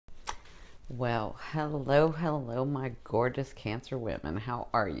Well, hello, hello, my gorgeous Cancer women. How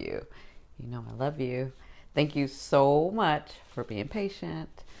are you? You know I love you. Thank you so much for being patient.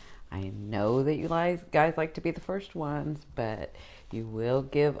 I know that you guys like to be the first ones, but you will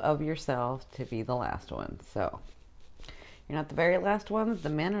give of yourself to be the last ones. So, you're not the very last ones. The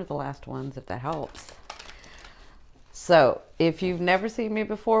men are the last ones, if that helps. So, if you've never seen me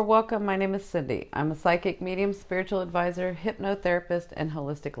before, welcome. My name is Cindy. I'm a psychic medium, spiritual advisor, hypnotherapist, and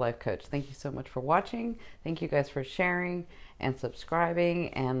holistic life coach. Thank you so much for watching. Thank you guys for sharing and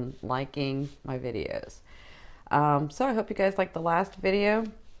subscribing and liking my videos. So I hope you guys liked the last video.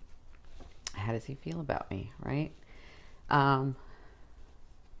 How does he feel about me, right?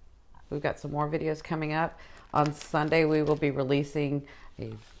 We've got some more videos coming up. On Sunday, we will be releasing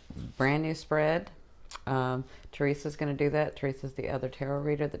a brand new spread. Teresa's going to do that. Teresa's the other tarot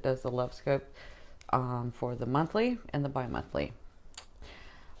reader that does the love scope for the monthly and the bi-monthly,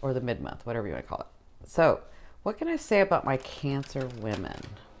 or the mid-month, whatever you want to call it. So, what can I say about my Cancer women?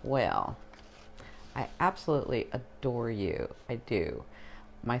 Well, I absolutely adore you. I do.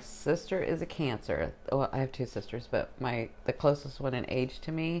 My sister is a Cancer. Well, I have two sisters, but the closest one in age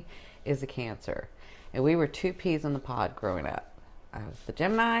to me is a Cancer. And we were two peas in the pod growing up. I was the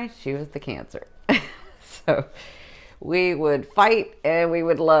Gemini, she was the Cancer. So we would fight and we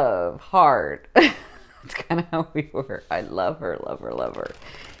would love hard. It's kind of how we were. I love her, love her, love her.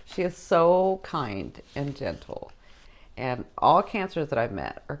 She is so kind and gentle. And all Cancers that I've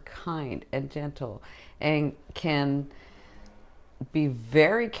met are kind and gentle and can be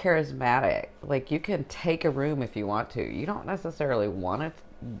very charismatic. Like, you can take a room if you want to. You don't necessarily want to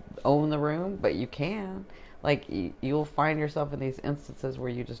own the room, but you can. Like, you'll find yourself in these instances where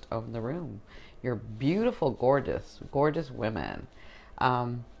you just own the room. You're beautiful, gorgeous, gorgeous women. I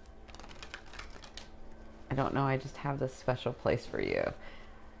don't know. I just have this special place for you.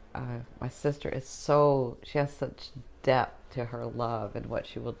 My sister is she has such depth to her love and what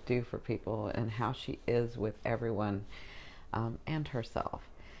she will do for people and how she is with everyone and herself.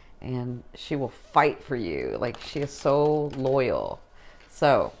 And she will fight for you. Like, she is so loyal.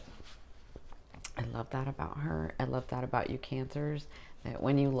 So, I love that about her. I love that about you Cancers, that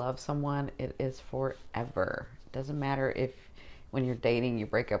when you love someone, it is forever. It doesn't matter if when you're dating you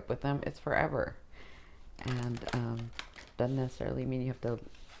break up with them, it's forever. And doesn't necessarily mean you have to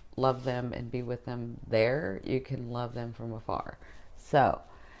love them and be with them there. You can love them from afar. So,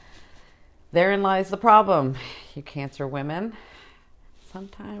 therein lies the problem, you Cancer women.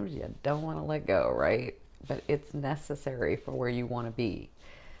 Sometimes you don't want to let go, right? But it's necessary for where you want to be.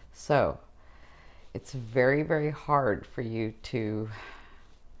 So, it's very, very hard for you to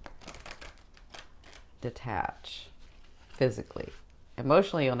detach physically.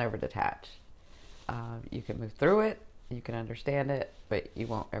 Emotionally, you'll never detach. You can move through it, you can understand it, but you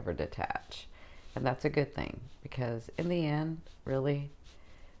won't ever detach. And that's a good thing, because in the end, really,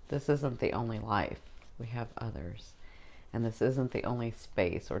 this isn't the only life. We have others. And this isn't the only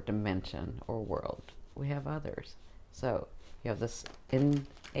space or dimension or world. We have others. So, you have this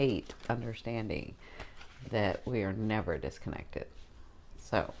innate understanding that we are never disconnected.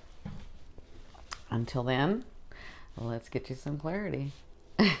 So, until then, let's get you some clarity.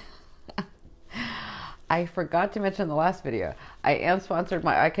 I forgot to mention in the last video, I am sponsored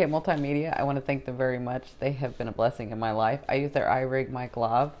by IK Multimedia. I want to thank them very much. They have been a blessing in my life. I use their iRig mic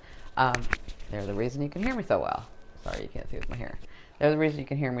lav. They're the reason you can hear me so well. Sorry, you can't see with my hair. They're the reason you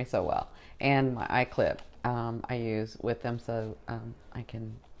can hear me so well. And my iClip. I use with them so I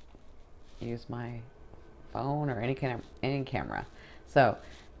can use my phone or any camera. So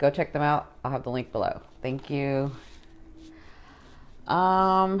go check them out. I'll have the link below. Thank you.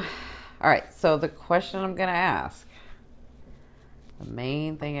 All right. So the question I'm gonna ask, the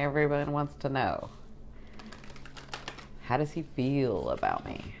main thing everyone wants to know: how does he feel about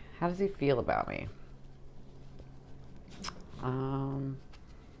me? How does he feel about me? How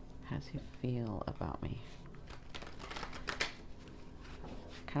does he feel about me?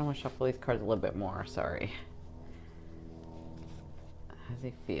 Kind of want to shuffle these cards a little bit more. Sorry. How does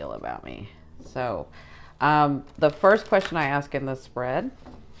he feel about me? So, the first question I ask in the spread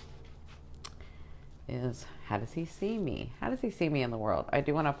is, how does he see me? How does he see me in the world? I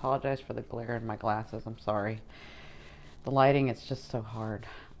do want to apologize for the glare in my glasses. I'm sorry. The lighting, it's just so hard.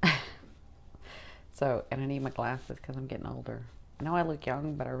 So, and I need my glasses because I'm getting older. I know I look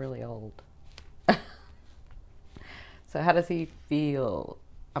young, but I'm really old. So how does he feel?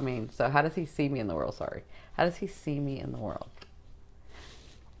 So how does he see me in the world? Sorry. How does he see me in the world?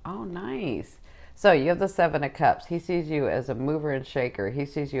 Oh, nice. So you have the Seven of Cups. He sees you as a mover and shaker. He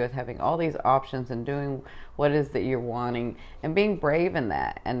sees you as having all these options and doing what it is that you're wanting and being brave in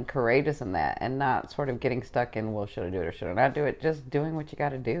that and courageous in that and not sort of getting stuck in, well, should I do it or should I not do it? Just doing what you got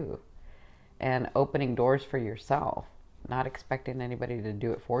to do and opening doors for yourself, not expecting anybody to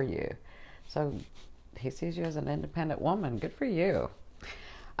do it for you. So he sees you as an independent woman. Good for you.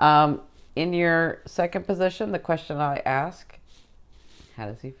 In your second position, the question I ask, how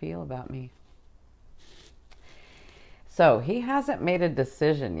does he feel about me? So he hasn't made a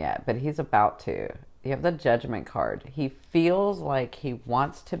decision yet, but he's about to. You have the Judgment card. He feels like he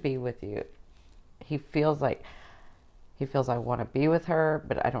wants to be with you. He feels I want to be with her,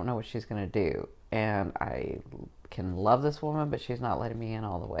 but I don't know what she's going to do. And I can love this woman, but she's not letting me in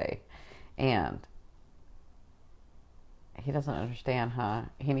all the way. And he doesn't understand, huh?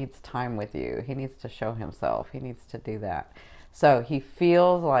 He needs time with you. He needs to show himself. He needs to do that. So he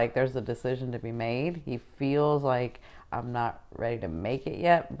feels like there's a decision to be made. He feels like I'm not ready to make it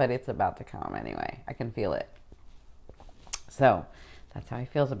yet, but it's about to come anyway. I can feel it. So that's how he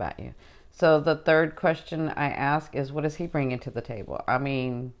feels about you. So the third question I ask is, what does he bring to the table? I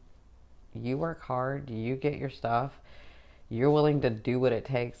mean, you work hard. You get your stuff. You're willing to do what it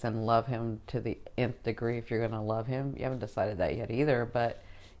takes and love him to the nth degree if you're going to love him. You haven't decided that yet either, but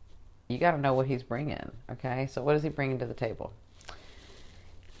you got to know what he's bringing, okay? So what is he bringing to the table?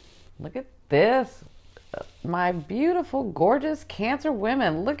 Look at this. My beautiful, gorgeous Cancer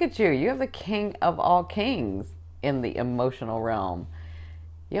women. Look at you. You have the king of all kings in the emotional realm.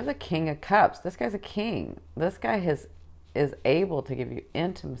 You have the King of Cups. This guy's a king. This guy is able to give you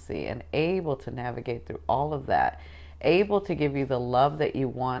intimacy and able to navigate through all of that. Able to give you the love that you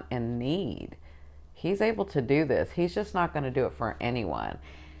want and need. He's able to do this. He's just not going to do it for anyone.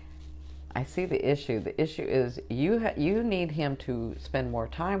 I see the issue. The issue is you need him to spend more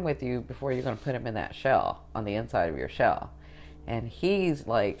time with you before you're going to put him in that shell, on the inside of your shell. And he's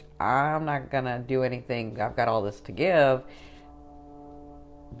like, I'm not going to do anything. I've got all this to give.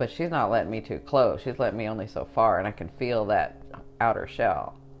 But she's not letting me too close. She's letting me only so far, and I can feel that outer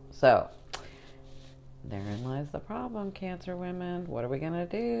shell. So therein lies the problem, Cancer women. What are we going to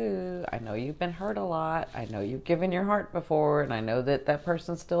do? I know you've been hurt a lot. I know you've given your heart before, and I know that that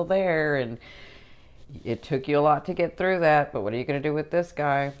person's still there, and it took you a lot to get through that, but what are you going to do with this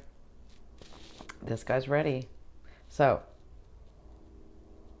guy? This guy's ready. So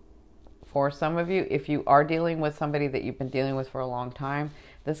for some of you, if you are dealing with somebody that you've been dealing with for a long time,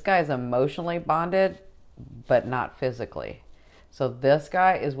 this guy is emotionally bonded, but not physically. So this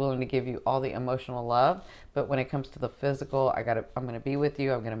guy is willing to give you all the emotional love, but when it comes to the physical, I'm going to be with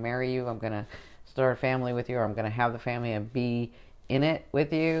you, I'm going to marry you, I'm going to start a family with you, or I'm going to have the family and be in it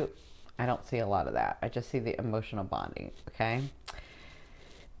with you. I don't see a lot of that. I just see the emotional bonding, okay?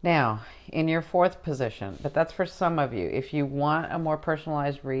 Now, in your fourth position, but that's for some of you. If you want a more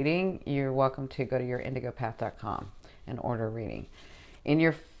personalized reading, you're welcome to go to yourindigopath.com and order a reading. In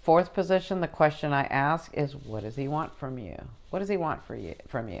your fourth position, the question I ask is, what does he want from you? What does he want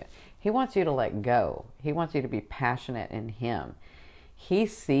from you? He wants you to let go. He wants you to be passionate in him. He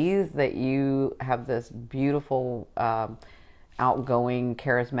sees that you have this beautiful, outgoing,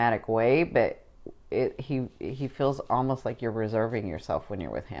 charismatic way, but he feels almost like you're reserving yourself when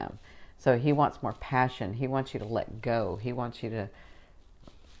you're with him. So he wants more passion. He wants you to let go. He wants you to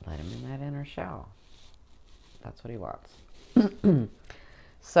let him in that inner shell. That's what he wants.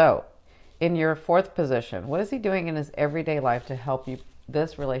 So, in your fourth position, what is he doing in his everyday life to help you,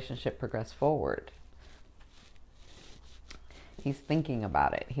 this relationship, progress forward? He's thinking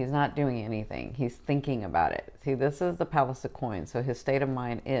about it. He's not doing anything. He's thinking about it. See, this is the Palace of Coins. So his state of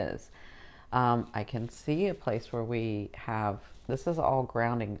mind is, I can see a place where we have, this is all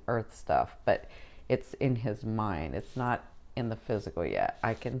grounding earth stuff, but it's in his mind. It's not in the physical yet.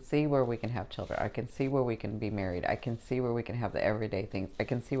 I can see where we can have children. I can see where we can be married. I can see where we can have the everyday things. I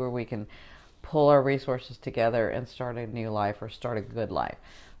can see where we can pull our resources together and start a new life or start a good life.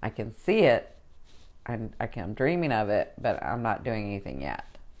 I can see it. I'm dreaming of it, but I'm not doing anything yet.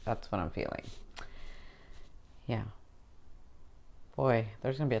 That's what I'm feeling. Yeah. Boy,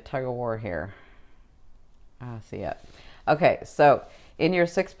 there's going to be a tug of war here. I see it. Okay, so in your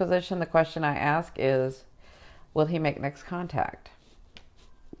sixth position, the question I ask is, will he make next contact?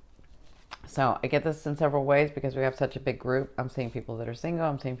 So I get this in several ways because we have such a big group. I'm seeing people that are single.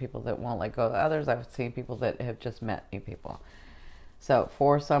 I'm seeing people that won't let go of others. I've seen people that have just met new people. So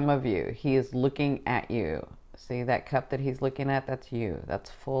for some of you, he is looking at you. See that cup that he's looking at? That's you.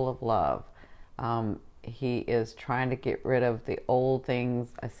 That's full of love. He is trying to get rid of the old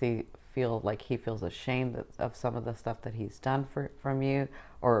things. Feel like he feels ashamed of some of the stuff that he's done from you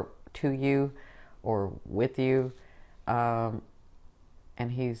or to you, or with you. And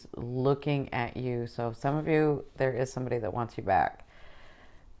he's looking at you. So some of you, there is somebody that wants you back.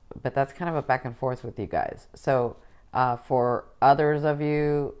 But that's kind of a back and forth with you guys. So for others of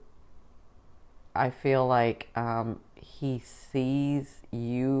you, I feel like he sees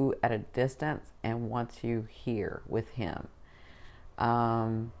you at a distance and wants you here with him.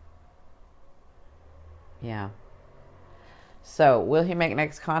 Yeah. So will he make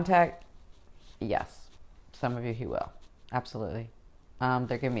next contact? Yes. Some of you he will. Absolutely.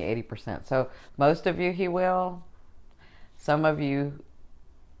 They're giving me 80%. So most of you he will. Some of you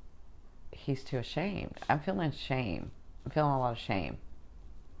he's too ashamed. I'm feeling shame. I'm feeling a lot of shame.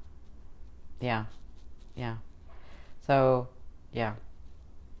 Yeah. Yeah. So, yeah.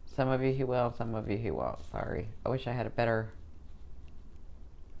 Some of you he will, some of you he won't. Sorry. I wish I had a better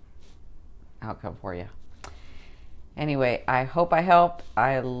outcome for you. Anyway, I hope I helped.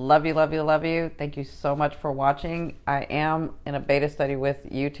 I love you, love you, love you. Thank you so much for watching. I am in a beta study with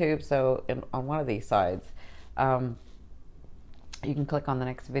YouTube, so on one of these sides, you can click on the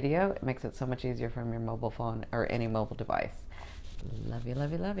next video. It makes it so much easier from your mobile phone or any mobile device. Love you,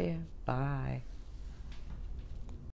 love you, love you. Bye.